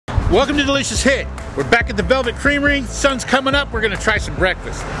Welcome to Delicious Hit. We're back at the Velvet Creamery. Sun's coming up. We're gonna try some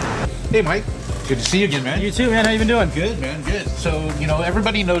breakfast. Hey, Mike. Good to see you again, man. You too, man. How you been doing? Good, man. Good. So, you know,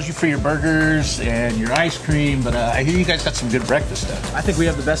 everybody knows you for your burgers and your ice cream, but I hear you guys got some good breakfast stuff. I think we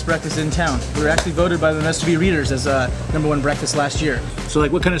have the best breakfast in town. We were actually voted by the Modesto readers as #1 breakfast last year. So,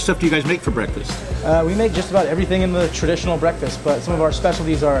 like, what kind of stuff do you guys make for breakfast? We make just about everything in the traditional breakfast, but some of our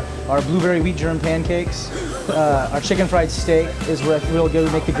specialties are our blueberry wheat germ pancakes. Our chicken fried steak is where we'll go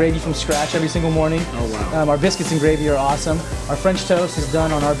make the gravy from scratch every single morning. Oh, wow. Our biscuits and gravy are awesome. Our French toast is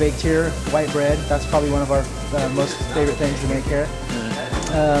done on our baked here white bread. That's probably one of our most favorite things to make here.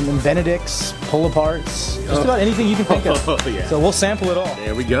 And Benedict's, pull-aparts, just about anything you can think of. Oh, yeah. So we'll sample it all.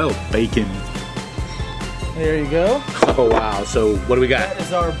 There we go. Bacon. There you go. Oh, wow. So what do we got? That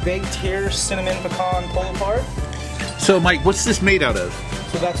is our baked here cinnamon pecan pull-apart. So, Mike, what's this made out of?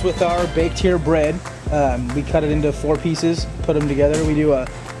 So that's with our baked here bread. We cut it into 4 pieces, put them together. We do a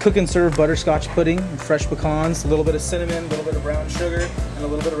cook and serve butterscotch pudding, fresh pecans, a little bit of cinnamon, a little bit of brown sugar, and a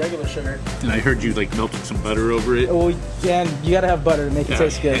little bit of regular sugar. And I heard you like melted some butter over it. Well, yeah, and you gotta have butter to make it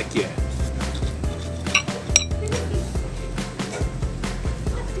taste good. Heck yeah.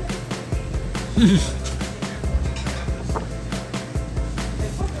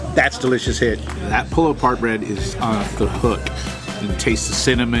 That's Delicious Hit. That pull-apart bread is off the hook. You can taste the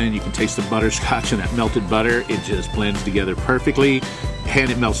cinnamon, you can taste the butterscotch and that melted butter. It just blends together perfectly and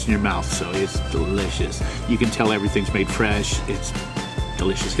it melts in your mouth, so it's delicious. You can tell everything's made fresh. It's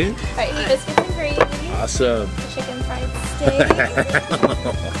Delicious Hit. Alright, biscuits and gravy. Awesome. Chicken fried steak.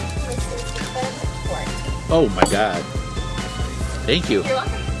 This is the pork. Oh my God. Thank you. You're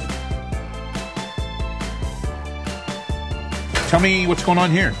welcome. Tell me what's going on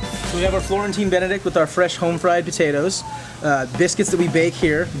here. So we have our Florentine Benedict with our fresh home fried potatoes, biscuits that we bake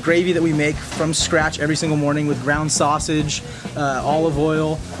here, gravy that we make from scratch every single morning with ground sausage, olive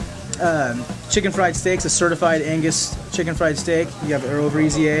oil, chicken fried steaks, a certified Angus chicken fried steak. You have our over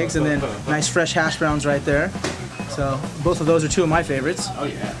easy eggs, and then nice fresh hash browns right there. So both of those are 2 of my favorites. Oh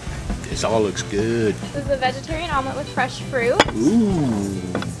yeah. This all looks good. This is a vegetarian omelet with fresh fruit. Ooh.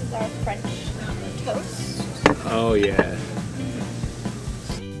 This is our French toast. Oh yeah.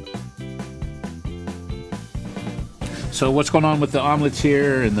 So what's going on with the omelets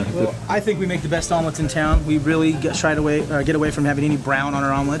here and the? Well, I think we make the best omelets in town. We really get away from having any brown on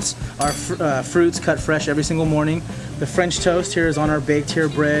our omelets. Our fruits cut fresh every single morning. The French toast here is on our baked here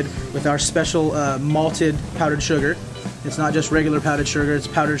bread with our special malted powdered sugar. It's not just regular powdered sugar, it's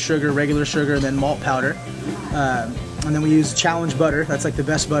powdered sugar, regular sugar, and then malt powder. And then we use Challenge butter. That's like the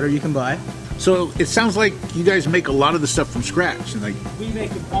best butter you can buy. So it sounds like you guys make a lot of the stuff from scratch, and like we make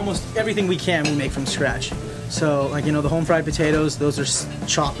almost everything we can. We make from scratch. So, like, you know, the home fried potatoes, those are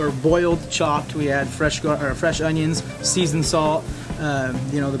chopped or boiled, chopped. We add fresh onions, seasoned salt.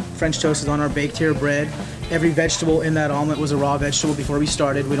 You know, the French toast is on our baked here bread. Every vegetable in that omelet was a raw vegetable before we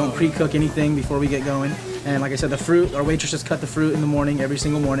started. We don't pre-cook anything before we get going. And like I said, the fruit, our waitresses cut the fruit in the morning, every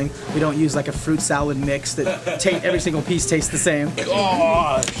single morning. We don't use like a fruit salad mix that every single piece tastes the same.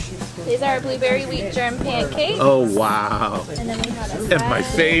 gosh. These are our blueberry wheat germ pancakes. Oh wow. And then we have a And my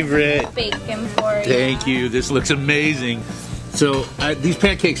favorite. bacon for you. Thank you. This looks amazing. So these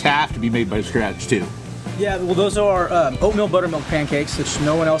pancakes have to be made by scratch too. Yeah, well, those are our oatmeal buttermilk pancakes, which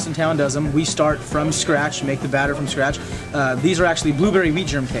no one else in town does them. We start from scratch, make the batter from scratch. These are actually blueberry wheat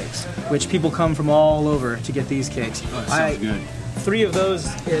germ cakes, which people come from all over to get these cakes. Oh, that sounds good. 3 of those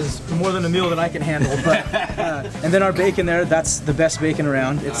is more than a meal that I can handle. But and then our bacon there, that's the best bacon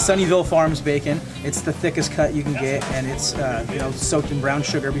around. It's Sunnyvale Farms bacon. It's the thickest cut you can get, and it's you know, soaked in brown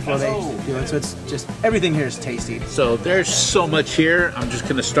sugar before they do it. So it's just, everything here is tasty. So there's so much here. I'm just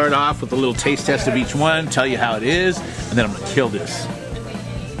gonna start off with a little taste test of each one, tell you how it is, and then I'm gonna kill this.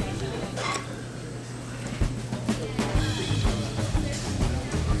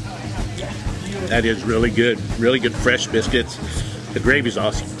 That is really good fresh biscuits. The gravy's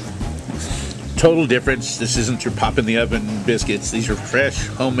awesome. Total difference. This isn't your pop in the oven biscuits. These are fresh,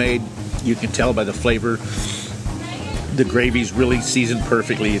 homemade. You can tell by the flavor. The gravy's really seasoned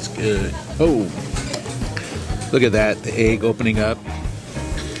perfectly. It's good. Oh, look at that, the egg opening up.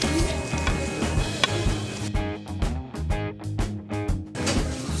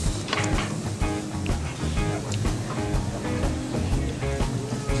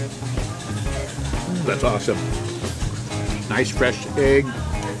 That's awesome. Nice fresh egg,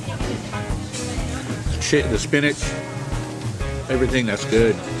 the spinach, everything. That's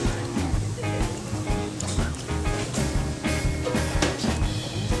good.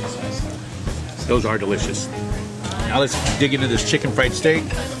 Those are delicious. Now let's dig into this chicken fried steak.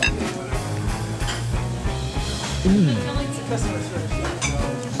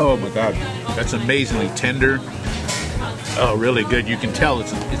 Oh my God, that's amazingly tender. Oh, really good. You can tell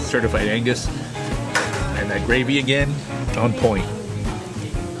it's certified Angus. And that gravy again, on point.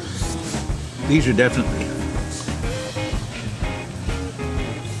 These are definitely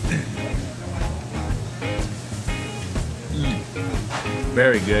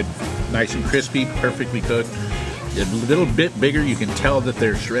very good. Nice and crispy, perfectly cooked. A little bit bigger, you can tell that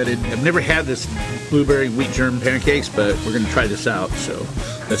they're shredded. I've never had this blueberry wheat germ pancakes, but we're gonna try this out. So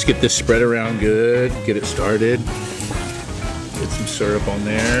let's get this spread around good, get it started. Get some syrup on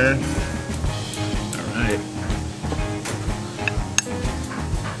there. All right.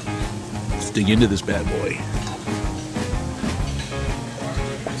 Let's dig into this bad boy.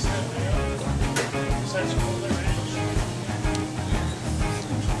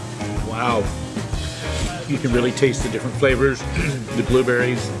 Wow. You can really taste the different flavors. The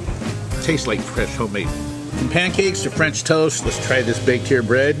blueberries taste like fresh homemade. From pancakes to French toast, let's try this baked here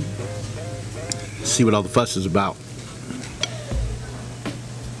bread. See what all the fuss is about.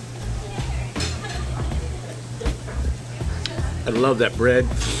 I love that bread.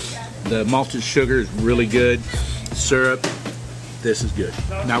 The malted sugar is really good. Syrup, this is good.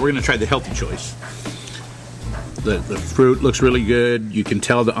 Now we're gonna try the healthy choice. The fruit looks really good. You can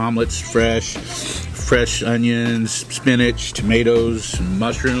tell the omelet's fresh. Fresh onions, spinach, tomatoes, and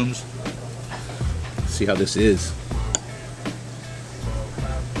mushrooms. Let's see how this is.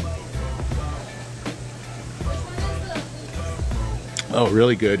 Oh,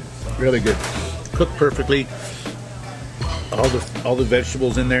 really good. Really good. Cooked perfectly. All the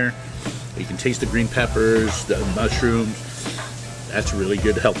vegetables in there. You can taste the green peppers, the mushrooms. That's a really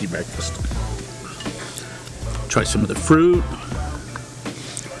good, healthy breakfast. Try some of the fruit.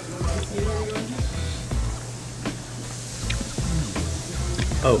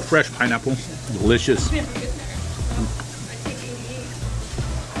 Oh, fresh pineapple. Delicious.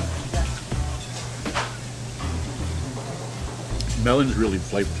 Melon's really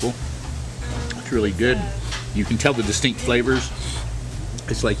flavorful. It's really good. You can tell the distinct flavors.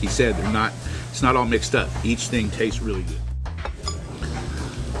 It's like he said, it's not all mixed up. Each thing tastes really good.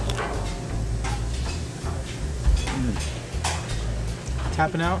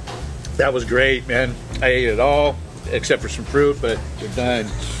 Tapping out. That was great, man. I ate it all, except for some fruit, but we're done.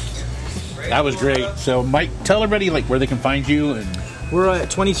 That was great. So, Mike, tell everybody like where they can find you. And We're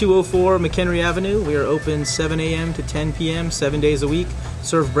at 2204 McHenry Avenue. We are open 7 a.m. to 10 p.m. 7 days a week.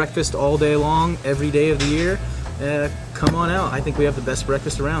 Serve breakfast all day long, every day of the year. Come on out. I think we have the best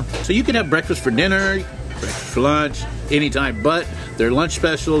breakfast around. So you can have breakfast for dinner, breakfast for lunch, anytime. But their lunch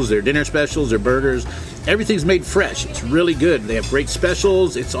specials, their dinner specials, their burgers, everything's made fresh. It's really good. They have great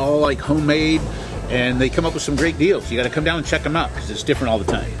specials. It's all like homemade, and they come up with some great deals. You got to come down and check them out because it's different all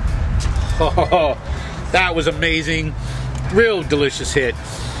the time. Oh, that was amazing. Real delicious hit.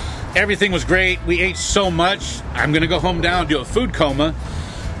 Everything was great. We ate so much. I'm gonna go home down and do a food coma,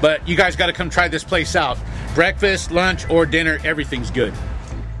 but you guys got to come try this place out. Breakfast, lunch, or dinner, everything's good.